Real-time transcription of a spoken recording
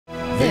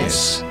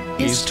This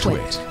is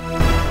TWiT.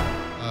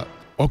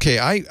 Okay,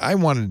 I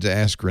wanted to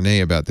ask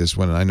Rene about this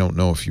one, and I don't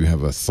know if you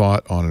have a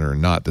thought on it or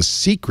not. The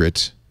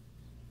secret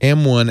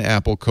M1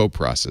 Apple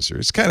coprocessor.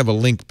 It's kind of a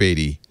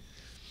link-baity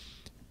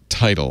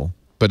title,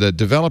 but a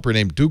developer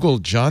named Dougal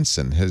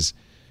Johnson has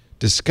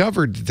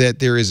discovered that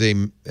there is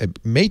a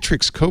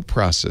Matrix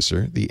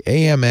coprocessor, the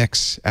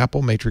AMX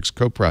Apple Matrix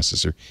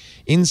coprocessor,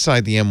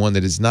 inside the M1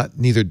 that is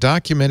neither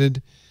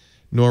documented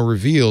nor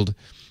revealed.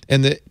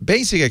 And the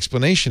basic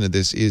explanation of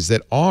this is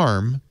that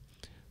ARM,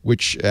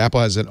 which Apple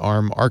has an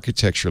ARM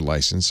architecture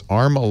license,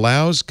 ARM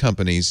allows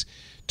companies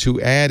to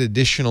add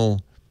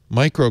additional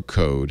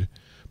microcode,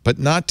 but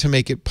not to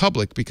make it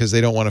public because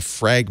they don't want to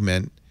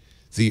fragment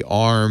the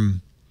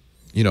ARM,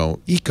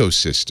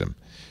 ecosystem.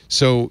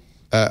 So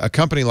a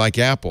company like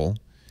Apple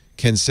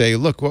can say,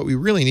 look, what we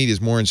really need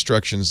is more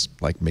instructions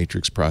like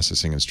matrix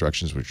processing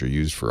instructions, which are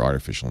used for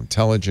artificial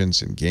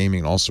intelligence and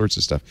gaming and all sorts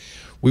of stuff.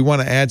 We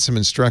want to add some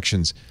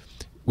instructions.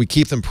 We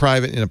keep them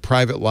private in a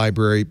private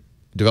library.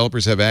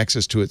 Developers have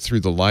access to it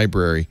through the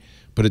library,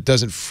 but it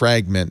doesn't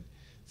fragment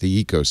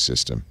the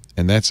ecosystem.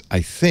 And that's,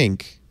 I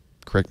think,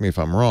 correct me if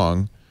I'm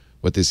wrong,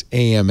 what this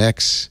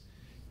AMX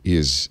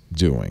is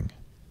doing.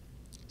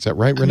 Is that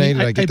right, Rene?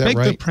 Did I get that right?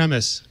 I beg the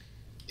premise.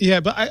 Yeah,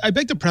 but I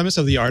beg the premise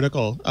of the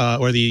article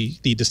or the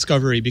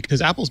discovery,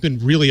 because Apple's been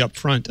really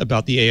upfront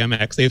about the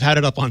AMX. They've had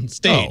it up on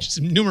stage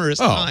numerous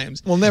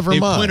times. Well, never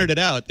mind. They've pointed it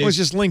out. It was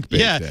just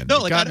link-based then.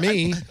 No, got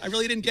me. I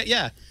really didn't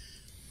get,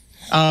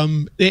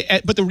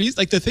 but the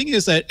reason, the thing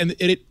is that, and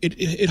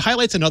it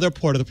highlights another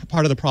part of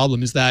the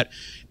problem is that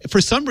for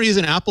some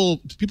reason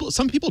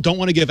some people don't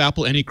want to give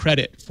Apple any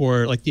credit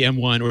for the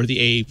M1 or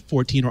the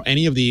A14 or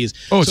any of these.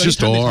 Oh, it's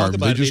just ARM.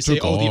 They just say,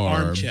 the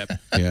ARM chip.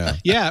 Yeah.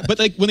 Yeah, but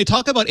when they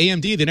talk about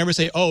AMD, they never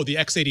say, oh, the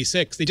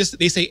x86.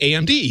 They say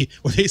AMD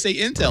or they say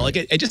Intel.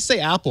 Right. I just say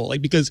Apple,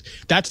 because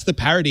that's the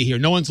parity here.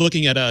 No one's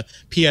looking at a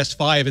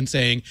PS5 and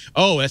saying,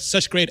 oh, that's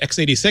such great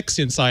x86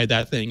 inside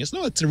that thing.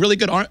 It's a really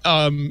good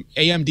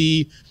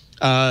AMD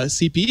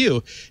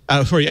CPU,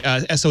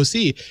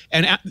 SoC,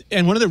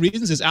 and one of the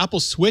reasons is Apple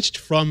switched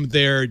from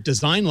their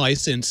design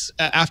license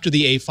after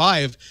the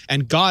A5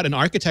 and got an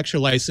architecture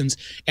license,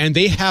 and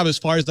they have, as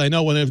far as I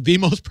know, one of the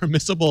most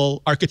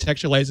permissible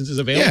architecture licenses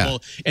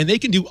available, and they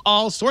can do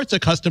all sorts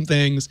of custom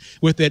things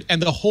with it.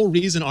 And the whole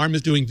reason ARM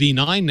is doing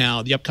V9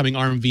 now, the upcoming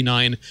ARM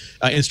V9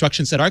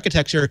 instruction set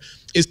architecture,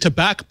 is to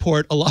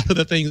backport a lot of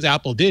the things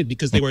Apple did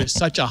because they were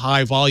such a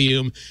high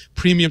volume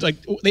premium.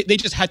 They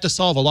just had to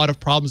solve a lot of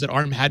problems that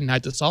ARM hadn't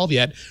had to solve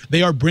yet.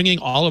 They are bringing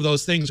all of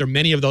those things, or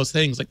many of those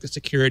things, like the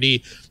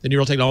security, the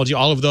neural technology,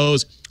 all of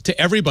those to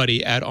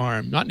everybody at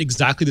ARM. Not in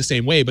exactly the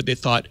same way, but they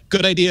thought,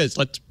 good ideas,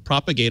 let's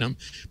propagate them.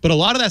 But a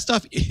lot of that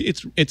stuff,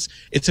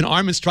 it's an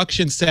ARM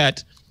instruction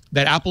set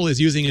that Apple is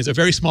using is a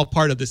very small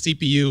part of the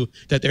CPU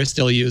that they're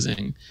still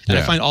using. And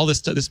I find all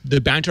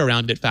the banter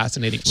around it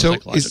fascinating from a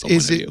psychological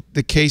point of view. Is it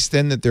the case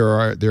then that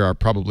there are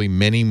probably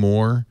many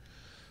more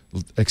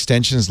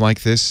extensions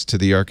like this to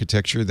the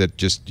architecture that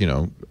just,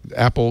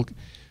 Apple,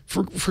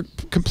 for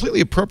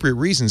completely appropriate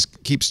reasons,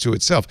 keeps to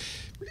itself?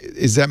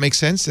 Does that make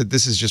sense, that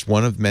this is just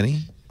one of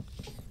many?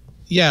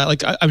 Yeah,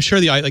 I'm sure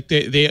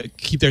they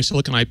keep their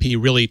silicon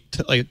IP really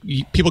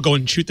people go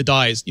and shoot the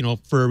dies,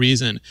 for a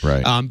reason.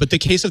 Right. But the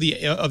case of the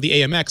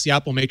AMX, the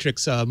Apple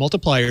Matrix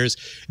multipliers,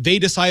 they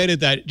decided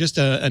that just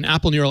an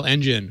Apple neural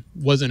engine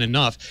wasn't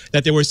enough.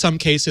 That there were some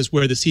cases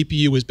where the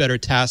CPU was better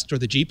tasked or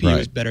the GPU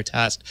was better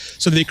tasked.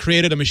 So they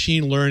created a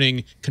machine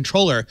learning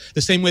controller.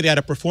 The same way they had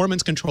a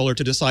performance controller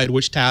to decide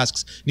which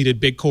tasks needed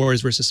big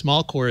cores versus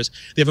small cores.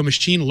 They have a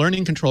machine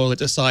learning controller that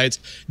decides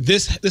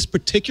this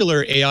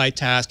particular AI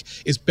task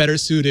is better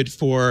suited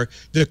for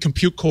the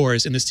compute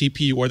cores in the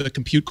CPU or the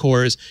compute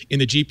cores in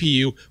the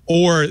GPU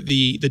or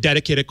the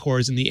dedicated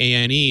cores in the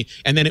ANE,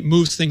 and then it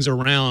moves things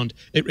around.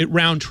 It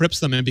round trips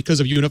them, and because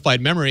of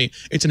unified memory,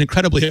 it's an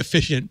incredibly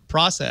efficient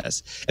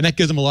process, and that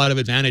gives them a lot of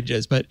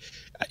advantages. But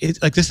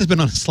this has been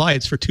on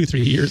slides for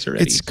 2-3 years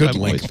already. It's good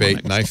link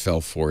bait, and I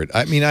fell for it.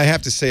 I mean, I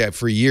have to say,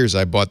 for years,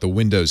 I bought the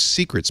Windows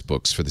Secrets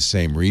books for the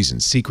same reason.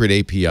 Secret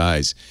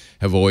APIs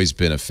have always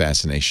been a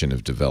fascination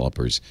of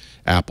developers.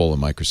 Apple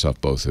and Microsoft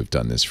both have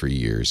done this for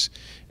years.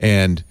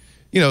 And,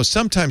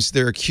 sometimes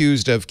they're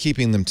accused of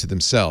keeping them to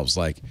themselves.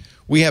 Like,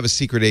 we have a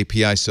secret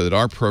API so that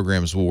our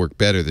programs will work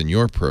better than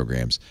your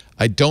programs.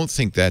 I don't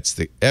think that's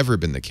ever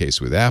been the case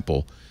with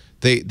Apple.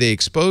 They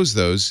expose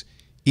those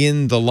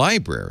in the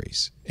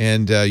libraries,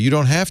 and you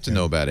don't have to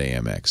know about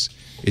AMX.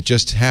 It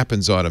just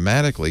happens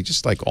automatically,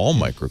 just like all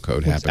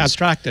microcode happens. It's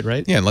abstracted,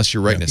 right? Yeah, unless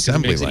you're writing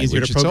assembly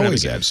language, it's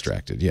always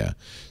abstracted. Yeah.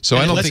 So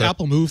I don't think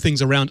Apple move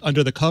things around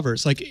under the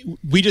covers.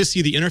 We just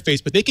see the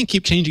interface, but they can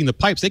keep changing the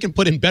pipes. They can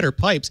put in better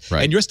pipes,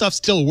 and your stuff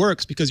still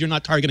works because you're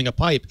not targeting a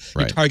pipe.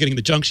 You're targeting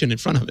the junction in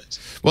front of it.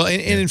 Well, and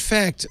in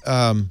fact,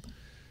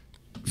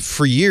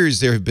 for years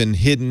there have been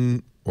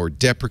hidden or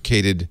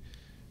deprecated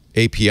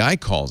API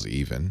calls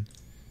even.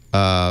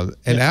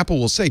 And Apple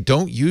will say,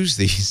 don't use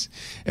these.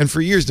 And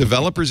for years,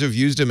 developers have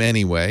used them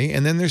anyway.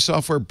 And then their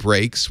software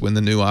breaks when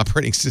the new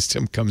operating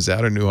system comes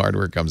out or new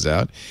hardware comes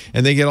out.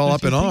 And they get all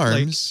up in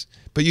arms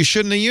but you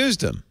shouldn't have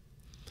used them.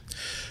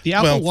 The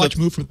Apple Watch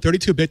moved from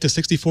 32-bit to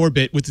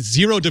 64-bit with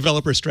zero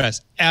developer stress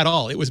at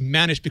all. It was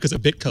managed because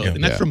of bitcode,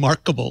 and that's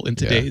remarkable in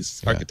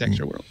today's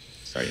architecture world.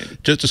 Sorry, Andy.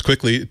 Just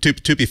quickly,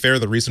 to be fair,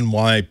 the reason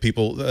why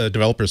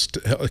developers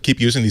keep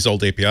using these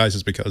old APIs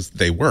is because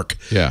they work.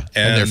 Yeah,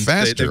 and they're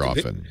faster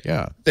often.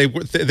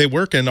 They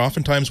work, and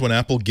oftentimes when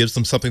Apple gives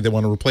them something they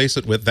want to replace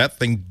it with, that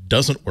thing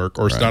doesn't work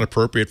or it's not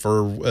appropriate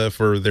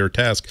for their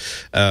task.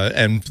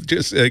 And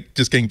just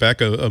getting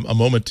back a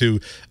moment to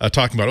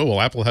talking about,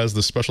 well, Apple has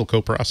this special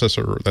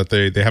coprocessor that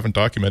they haven't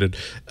documented.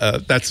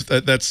 That's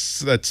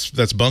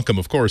bunkum,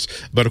 of course.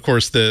 But of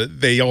course,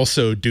 they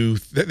also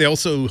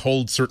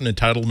hold certain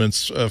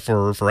entitlements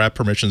for app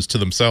permissions to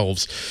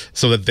themselves,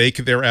 so that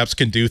their apps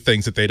can do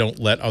things that they don't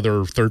let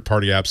other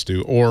third-party apps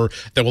do, or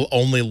that will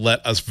only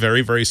let us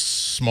very, very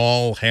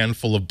small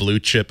handful of blue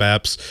chip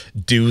apps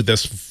do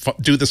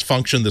this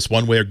function this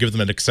one way, or give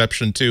them an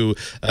exception to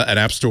an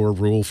app store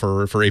rule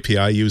for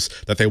API use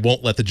that they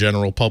won't let the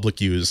general public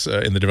use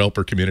in the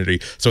developer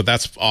community. So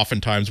that's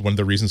oftentimes one of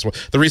the reasons why.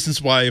 The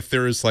reasons why, if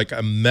there is like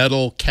a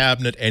metal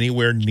cabinet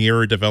anywhere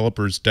near a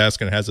developer's desk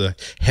and it has a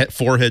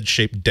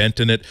forehead-shaped dent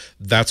in it,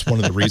 that's one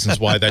of the reasons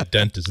why that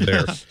dent is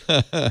there.